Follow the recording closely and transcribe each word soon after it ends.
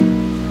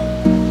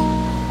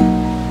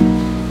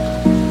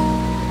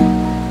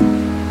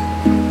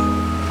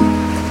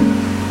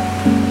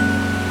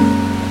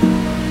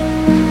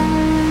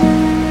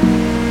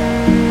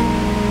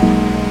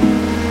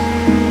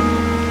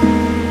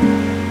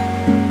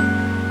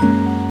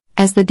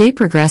As the day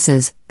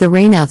progresses, the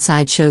rain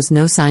outside shows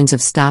no signs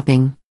of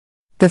stopping.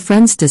 The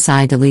friends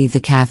decide to leave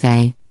the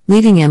cafe,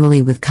 leaving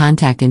Emily with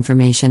contact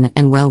information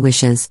and well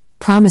wishes,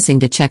 promising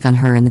to check on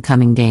her in the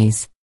coming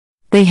days.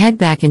 They head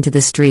back into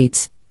the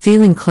streets,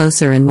 feeling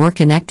closer and more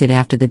connected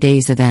after the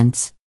day's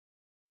events.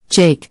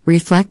 Jake,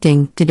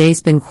 reflecting,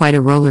 today's been quite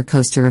a roller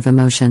coaster of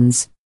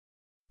emotions.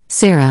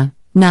 Sarah,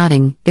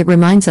 nodding, it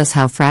reminds us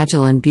how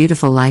fragile and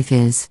beautiful life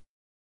is.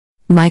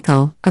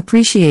 Michael,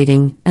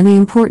 appreciating, and the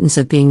importance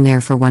of being there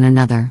for one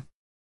another.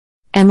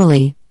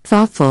 Emily,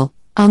 thoughtful,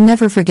 I'll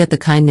never forget the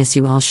kindness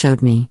you all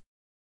showed me.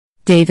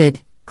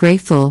 David,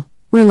 grateful,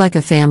 we're like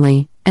a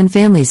family, and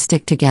families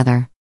stick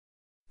together.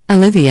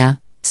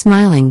 Olivia,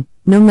 smiling,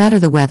 no matter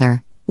the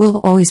weather, we'll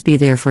always be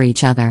there for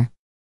each other.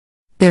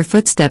 Their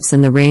footsteps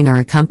in the rain are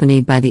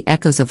accompanied by the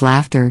echoes of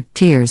laughter,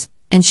 tears,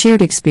 and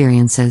shared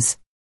experiences.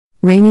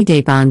 Rainy day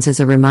bonds is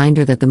a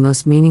reminder that the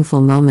most meaningful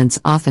moments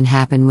often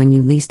happen when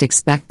you least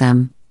expect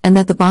them, and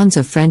that the bonds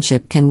of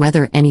friendship can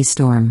weather any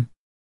storm.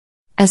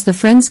 As the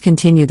friends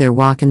continue their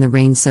walk in the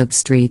rain-soaked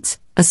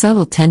streets, a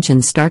subtle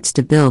tension starts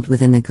to build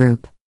within the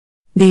group.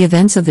 The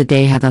events of the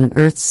day have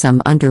unearthed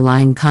some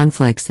underlying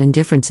conflicts and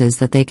differences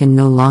that they can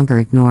no longer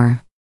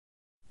ignore.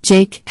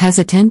 Jake,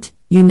 hesitant,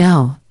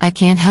 I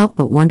can't help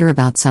but wonder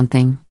about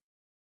something.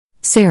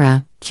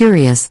 Sarah,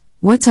 curious,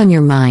 what's on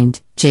your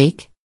mind,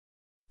 Jake?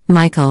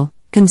 Michael,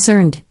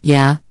 concerned,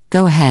 yeah,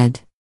 go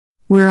ahead.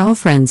 We're all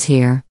friends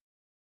here.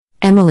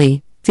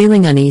 Emily,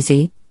 feeling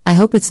uneasy, I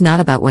hope it's not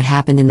about what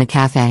happened in the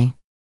cafe.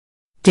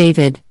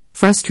 David,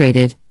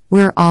 frustrated,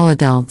 we're all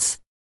adults.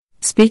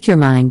 Speak your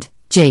mind,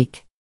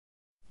 Jake.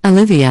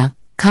 Olivia,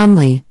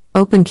 calmly,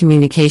 open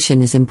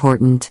communication is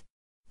important.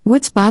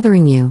 What's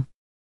bothering you?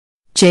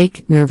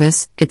 Jake,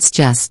 nervous, it's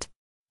just.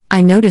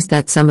 I noticed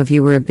that some of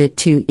you were a bit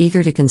too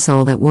eager to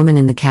console that woman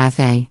in the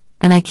cafe,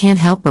 and I can't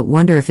help but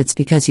wonder if it's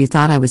because you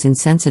thought I was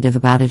insensitive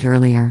about it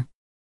earlier.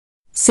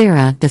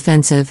 Sarah,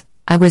 defensive,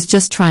 I was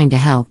just trying to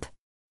help.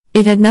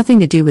 It had nothing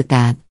to do with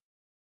that.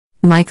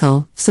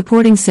 Michael,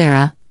 supporting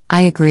Sarah,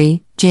 I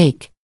agree,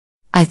 Jake.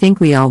 I think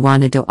we all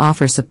wanted to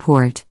offer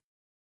support.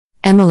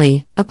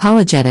 Emily,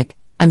 apologetic,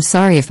 I'm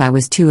sorry if I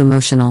was too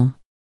emotional.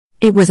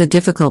 It was a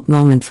difficult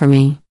moment for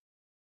me.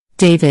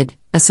 David,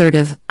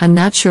 assertive, I'm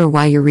not sure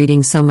why you're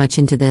reading so much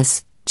into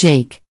this,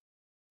 Jake.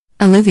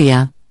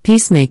 Olivia,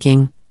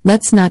 peacemaking,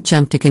 let's not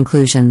jump to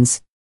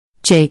conclusions.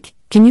 Jake,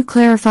 can you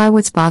clarify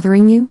what's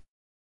bothering you?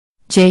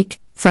 Jake,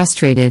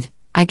 frustrated,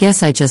 I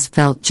guess I just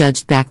felt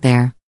judged back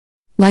there.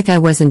 Like I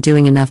wasn't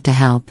doing enough to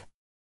help.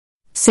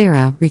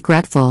 Sarah,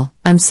 regretful,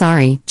 I'm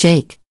sorry,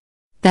 Jake.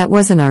 That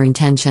wasn't our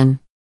intention.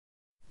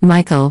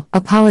 Michael,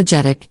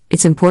 apologetic,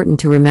 it's important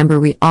to remember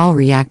we all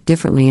react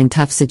differently in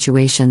tough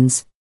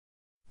situations.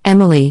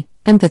 Emily,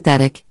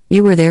 empathetic,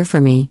 you were there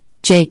for me,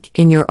 Jake,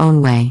 in your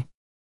own way.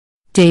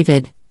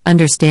 David,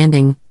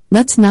 understanding,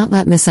 let's not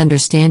let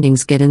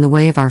misunderstandings get in the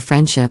way of our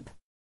friendship.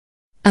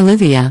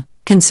 Olivia,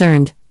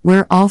 concerned,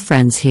 we're all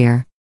friends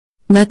here.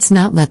 Let's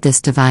not let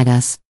this divide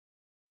us.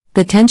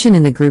 The tension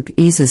in the group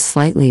eases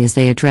slightly as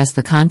they address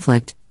the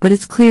conflict, but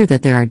it's clear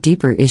that there are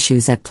deeper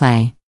issues at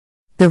play.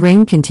 The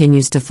rain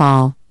continues to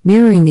fall,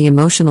 mirroring the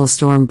emotional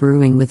storm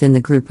brewing within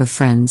the group of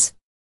friends.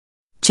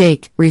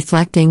 Jake,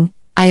 reflecting,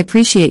 I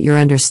appreciate your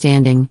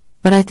understanding,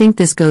 but I think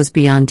this goes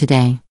beyond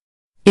today.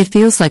 It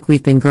feels like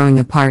we've been growing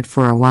apart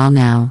for a while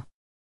now.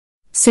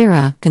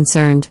 Sarah,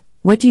 concerned,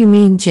 what do you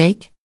mean,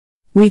 Jake?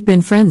 We've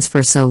been friends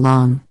for so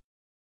long.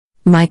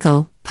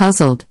 Michael,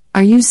 puzzled,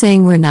 are you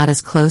saying we're not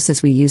as close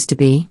as we used to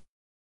be?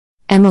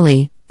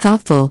 Emily,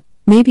 thoughtful,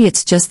 maybe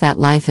it's just that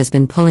life has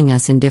been pulling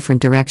us in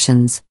different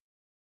directions.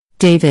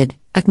 David,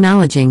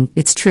 acknowledging,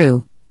 it's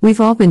true,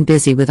 we've all been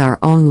busy with our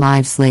own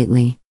lives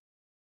lately.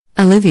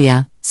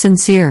 Olivia,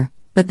 sincere,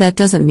 but that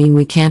doesn't mean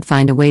we can't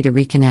find a way to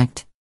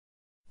reconnect.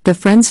 The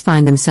friends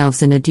find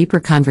themselves in a deeper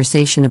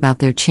conversation about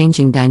their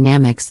changing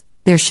dynamics,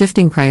 their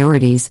shifting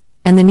priorities,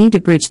 and the need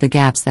to bridge the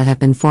gaps that have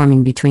been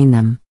forming between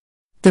them.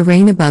 The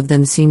rain above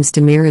them seems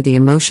to mirror the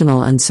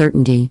emotional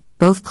uncertainty,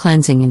 both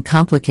cleansing and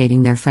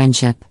complicating their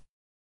friendship.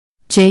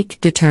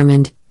 Jake,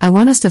 determined, I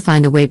want us to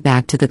find a way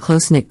back to the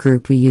close-knit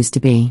group we used to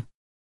be.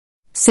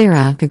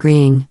 Sarah,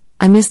 agreeing,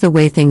 I miss the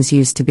way things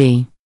used to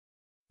be.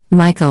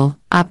 Michael,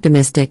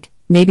 optimistic,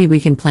 maybe we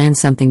can plan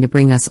something to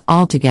bring us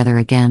all together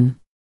again.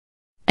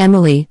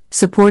 Emily,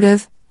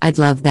 supportive, I'd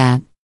love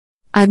that.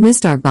 I've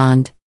missed our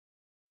bond.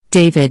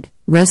 David,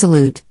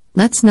 resolute,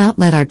 let's not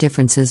let our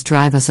differences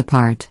drive us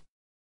apart.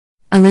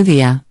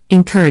 Olivia,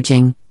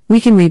 encouraging,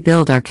 we can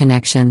rebuild our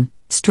connection,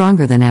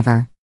 stronger than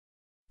ever.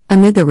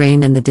 Amid the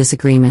rain and the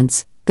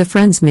disagreements, the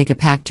friends make a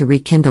pact to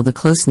rekindle the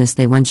closeness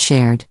they once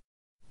shared.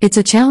 It's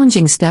a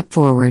challenging step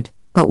forward,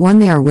 but one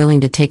they are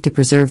willing to take to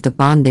preserve the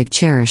bond they've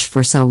cherished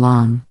for so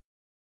long.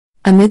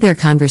 Amid their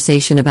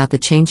conversation about the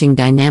changing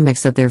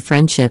dynamics of their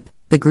friendship,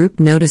 the group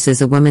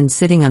notices a woman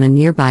sitting on a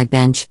nearby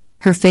bench,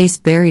 her face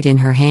buried in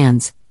her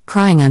hands,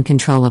 crying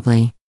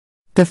uncontrollably.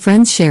 The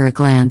friends share a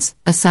glance,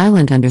 a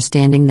silent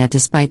understanding that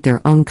despite their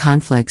own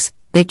conflicts,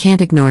 they can't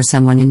ignore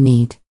someone in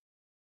need.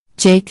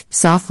 Jake,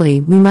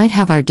 softly, we might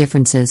have our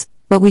differences,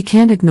 But we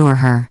can't ignore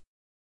her.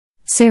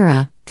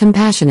 Sarah,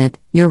 compassionate,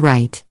 you're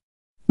right.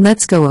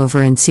 Let's go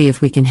over and see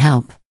if we can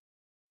help.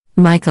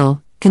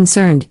 Michael,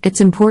 concerned, it's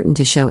important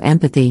to show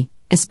empathy,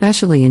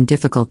 especially in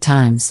difficult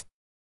times.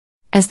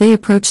 As they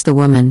approach the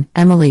woman,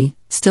 Emily,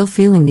 still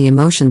feeling the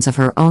emotions of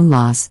her own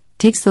loss,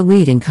 takes the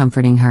lead in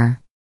comforting her.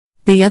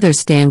 The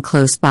others stand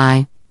close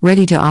by,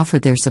 ready to offer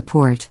their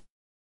support.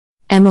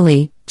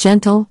 Emily,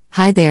 gentle,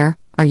 hi there,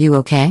 are you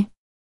okay?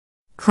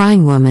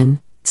 Crying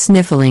woman,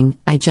 sniffling,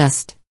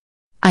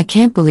 I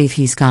can't believe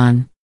he's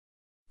gone.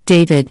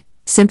 David,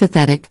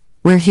 sympathetic,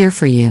 we're here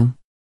for you.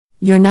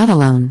 You're not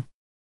alone.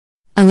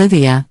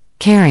 Olivia,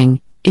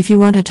 caring, if you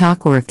want to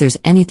talk or if there's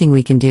anything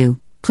we can do,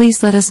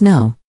 please let us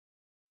know.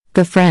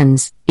 The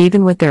friends,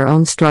 even with their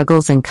own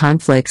struggles and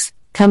conflicts,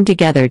 come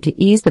together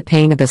to ease the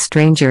pain of a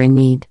stranger in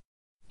need.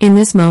 In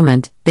this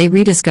moment, they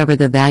rediscover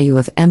the value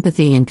of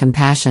empathy and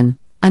compassion,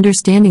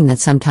 understanding that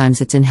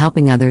sometimes it's in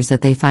helping others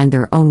that they find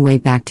their own way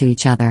back to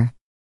each other.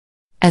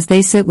 As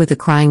they sit with the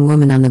crying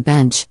woman on the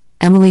bench,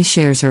 Emily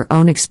shares her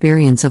own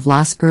experience of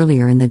loss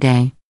earlier in the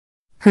day.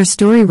 Her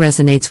story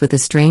resonates with the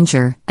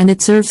stranger, and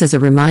it serves as a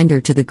reminder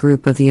to the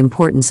group of the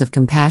importance of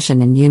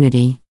compassion and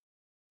unity.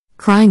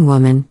 Crying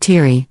woman,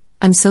 teary,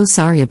 I'm so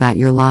sorry about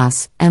your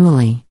loss,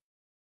 Emily.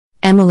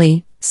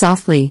 Emily,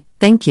 softly,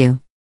 thank you.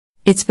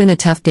 It's been a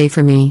tough day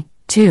for me,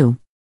 too.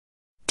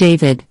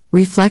 David,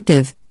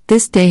 reflective,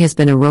 this day has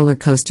been a roller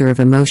coaster of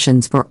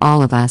emotions for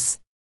all of us.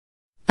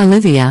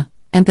 Olivia,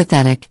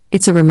 empathetic,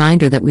 it's a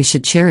reminder that we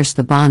should cherish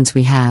the bonds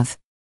we have.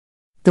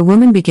 The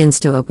woman begins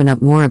to open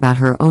up more about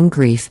her own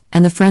grief,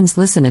 and the friends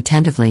listen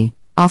attentively,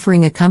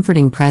 offering a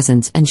comforting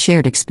presence and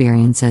shared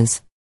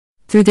experiences.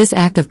 Through this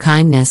act of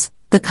kindness,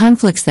 the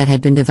conflicts that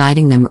had been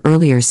dividing them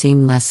earlier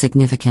seem less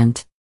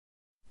significant.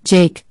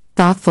 Jake,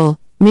 thoughtful,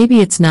 maybe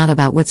it's not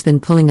about what's been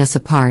pulling us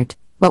apart,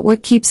 but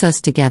what keeps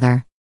us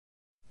together.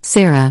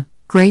 Sarah,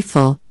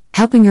 grateful,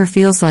 helping her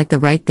feels like the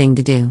right thing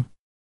to do.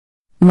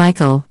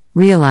 Michael,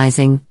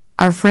 realizing,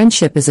 our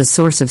friendship is a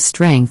source of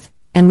strength,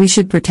 and we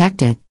should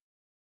protect it.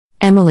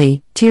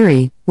 Emily,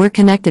 teary, we're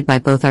connected by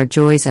both our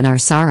joys and our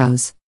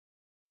sorrows.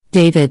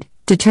 David,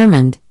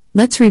 determined,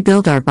 let's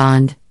rebuild our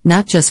bond,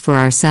 not just for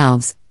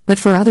ourselves, but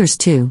for others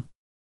too.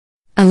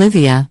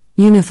 Olivia,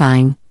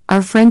 unifying,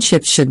 our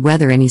friendship should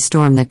weather any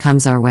storm that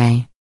comes our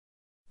way.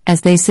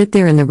 As they sit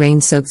there in the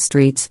rain-soaked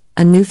streets,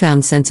 a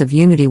newfound sense of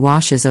unity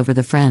washes over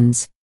the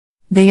friends.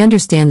 They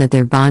understand that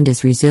their bond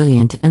is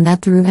resilient and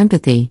that through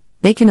empathy,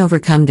 they can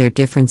overcome their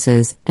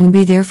differences and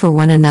be there for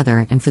one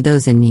another and for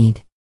those in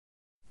need.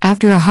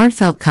 After a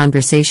heartfelt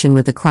conversation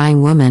with the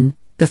crying woman,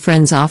 the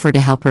friends offer to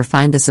help her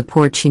find the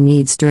support she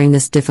needs during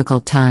this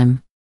difficult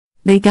time.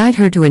 They guide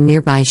her to a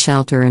nearby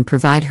shelter and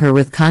provide her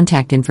with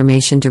contact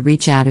information to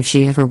reach out if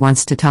she ever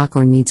wants to talk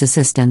or needs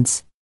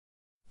assistance.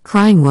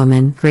 Crying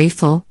woman,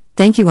 grateful,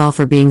 thank you all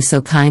for being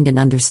so kind and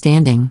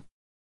understanding.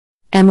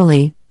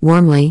 Emily,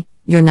 warmly,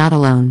 you're not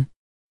alone.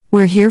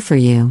 We're here for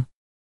you.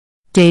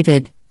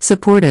 David,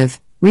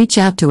 supportive, reach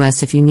out to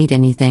us if you need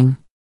anything.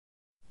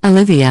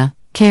 Olivia,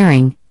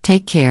 caring,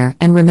 take care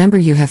and remember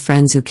you have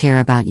friends who care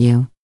about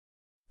you.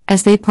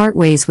 As they part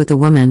ways with the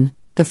woman,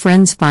 the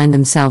friends find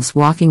themselves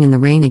walking in the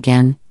rain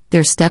again,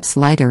 their steps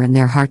lighter and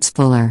their hearts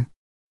fuller.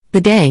 The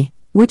day,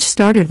 which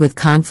started with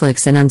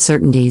conflicts and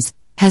uncertainties,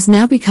 has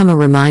now become a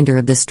reminder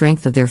of the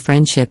strength of their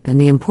friendship and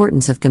the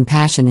importance of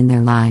compassion in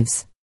their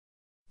lives.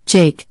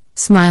 Jake,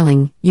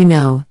 smiling,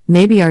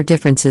 maybe our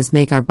differences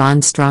make our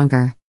bond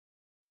stronger.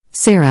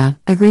 Sarah,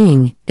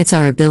 agreeing, it's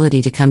our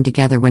ability to come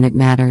together when it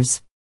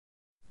matters.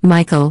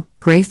 Michael,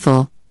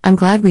 grateful, I'm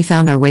glad we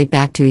found our way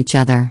back to each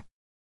other.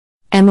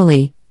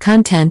 Emily,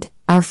 content,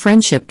 our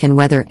friendship can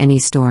weather any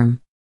storm.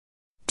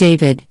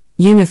 David,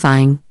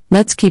 unifying,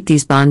 let's keep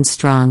these bonds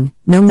strong,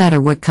 no matter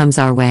what comes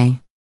our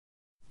way.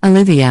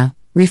 Olivia,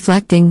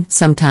 reflecting,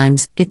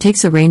 sometimes, it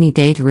takes a rainy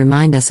day to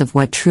remind us of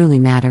what truly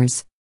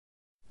matters.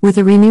 With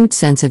a renewed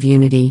sense of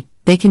unity,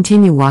 they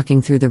continue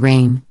walking through the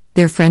rain,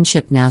 their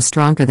friendship now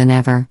stronger than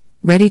ever,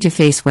 ready to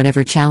face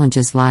whatever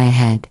challenges lie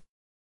ahead.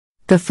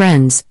 The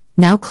friends,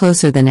 now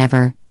closer than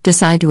ever,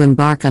 decide to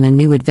embark on a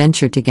new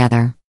adventure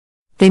together.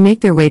 They make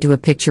their way to a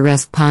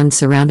picturesque pond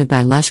surrounded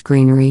by lush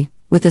greenery,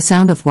 with the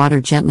sound of water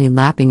gently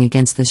lapping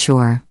against the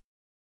shore.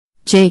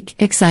 Jake,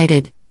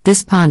 excited,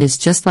 this pond is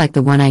just like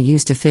the one I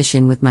used to fish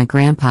in with my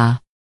grandpa.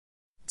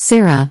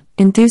 Sarah,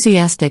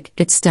 enthusiastic,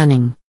 it's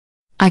stunning.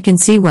 I can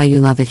see why you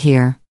love it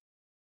here.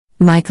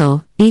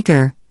 Michael,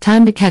 eager,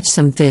 time to catch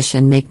some fish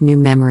and make new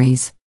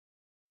memories.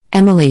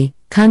 Emily,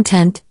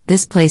 content,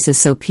 this place is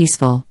so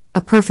peaceful,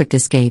 a perfect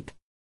escape.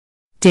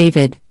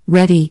 David,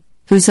 ready,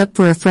 who's up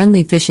for a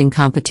friendly fishing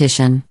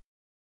competition?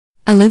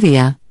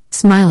 Olivia,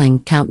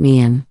 smiling, count me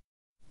in.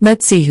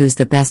 Let's see who's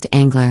the best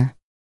angler.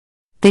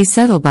 They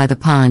settle by the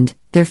pond,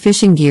 their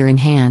fishing gear in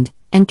hand,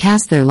 and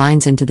cast their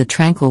lines into the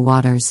tranquil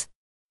waters.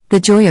 The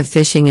joy of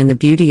fishing and the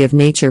beauty of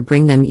nature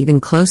bring them even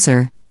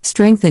closer,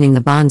 strengthening the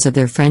bonds of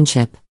their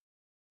friendship.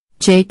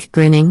 Jake,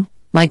 grinning,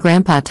 my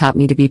grandpa taught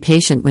me to be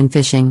patient when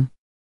fishing.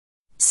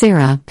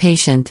 Sarah,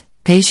 patient,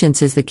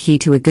 patience is the key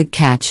to a good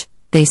catch,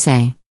 they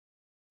say.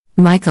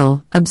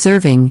 Michael,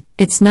 observing,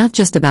 it's not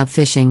just about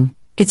fishing,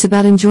 it's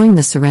about enjoying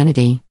the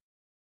serenity.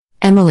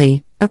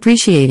 Emily,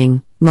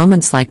 appreciating,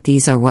 moments like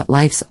these are what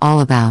life's all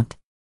about.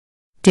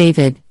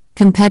 David,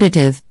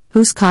 competitive,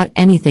 who's caught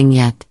anything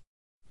yet?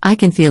 I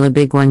can feel a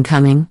big one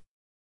coming.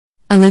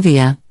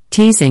 Olivia,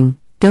 teasing,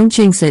 don't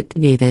jinx it,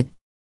 David.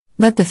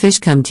 Let the fish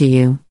come to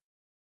you.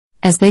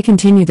 As they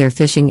continue their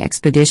fishing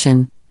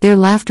expedition, their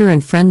laughter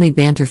and friendly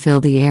banter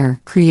fill the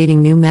air,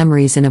 creating new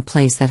memories in a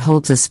place that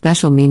holds a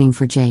special meaning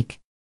for Jake.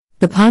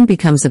 The pond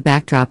becomes a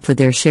backdrop for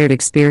their shared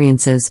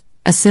experiences,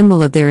 a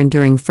symbol of their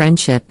enduring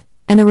friendship,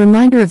 and a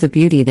reminder of the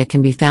beauty that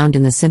can be found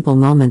in the simple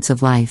moments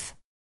of life.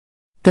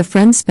 The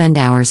friends spend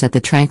hours at the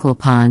tranquil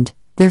pond,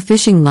 their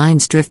fishing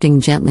lines drifting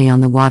gently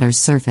on the water's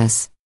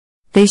surface.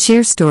 They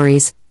share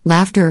stories,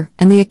 laughter,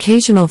 and the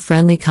occasional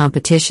friendly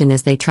competition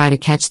as they try to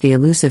catch the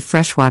elusive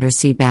freshwater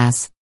sea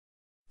bass.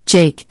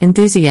 Jake,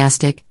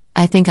 enthusiastic,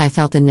 I think I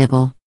felt a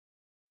nibble.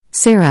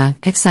 Sarah,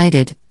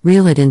 excited,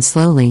 reel it in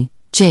slowly,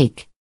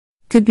 Jake.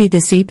 Could be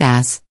the sea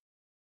bass.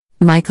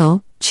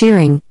 Michael,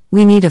 cheering,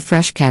 we need a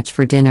fresh catch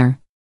for dinner.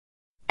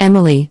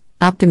 Emily,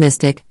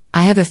 optimistic,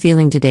 I have a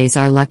feeling today's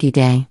our lucky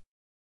day.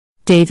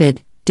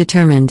 David,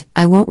 determined,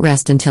 I won't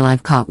rest until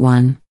I've caught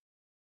one.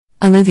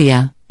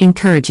 Olivia,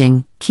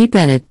 encouraging, keep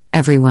at it,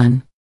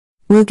 everyone.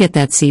 We'll get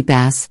that sea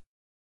bass.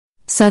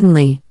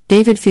 Suddenly,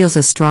 David feels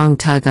a strong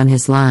tug on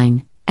his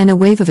line, and a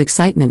wave of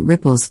excitement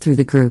ripples through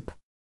the group.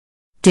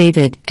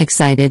 David,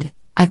 excited,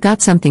 I've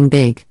got something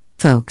big,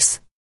 folks.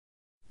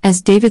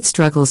 As David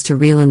struggles to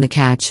reel in the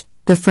catch,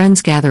 the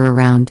friends gather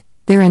around,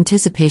 their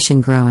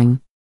anticipation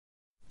growing.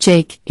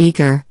 Jake,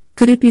 eager,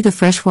 could it be the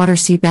freshwater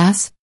sea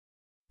bass?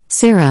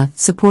 Sarah,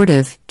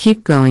 supportive,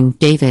 keep going,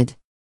 David.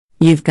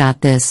 You've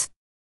got this.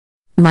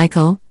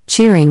 Michael,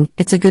 cheering,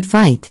 it's a good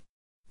fight.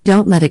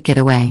 Don't let it get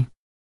away.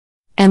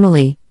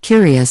 Emily,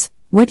 curious,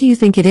 what do you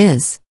think it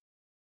is?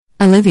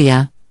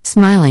 Olivia,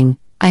 smiling,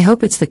 I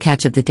hope it's the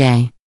catch of the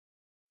day.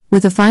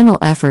 With a final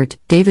effort,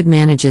 David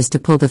manages to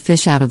pull the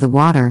fish out of the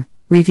water,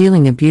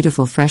 revealing a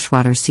beautiful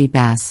freshwater sea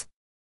bass.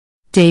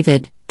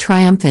 David,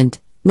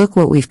 triumphant, look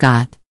what we've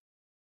got.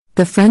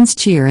 The friends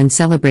cheer and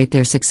celebrate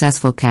their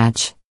successful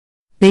catch.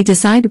 They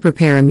decide to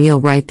prepare a meal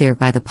right there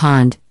by the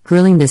pond,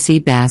 grilling the sea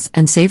bass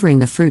and savoring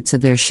the fruits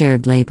of their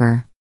shared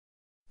labor.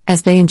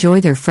 As they enjoy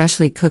their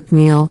freshly cooked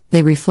meal,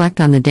 they reflect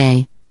on the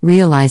day,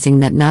 realizing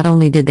that not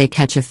only did they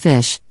catch a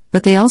fish,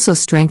 but they also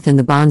strengthened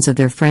the bonds of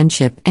their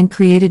friendship and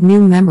created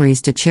new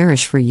memories to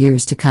cherish for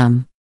years to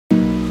come.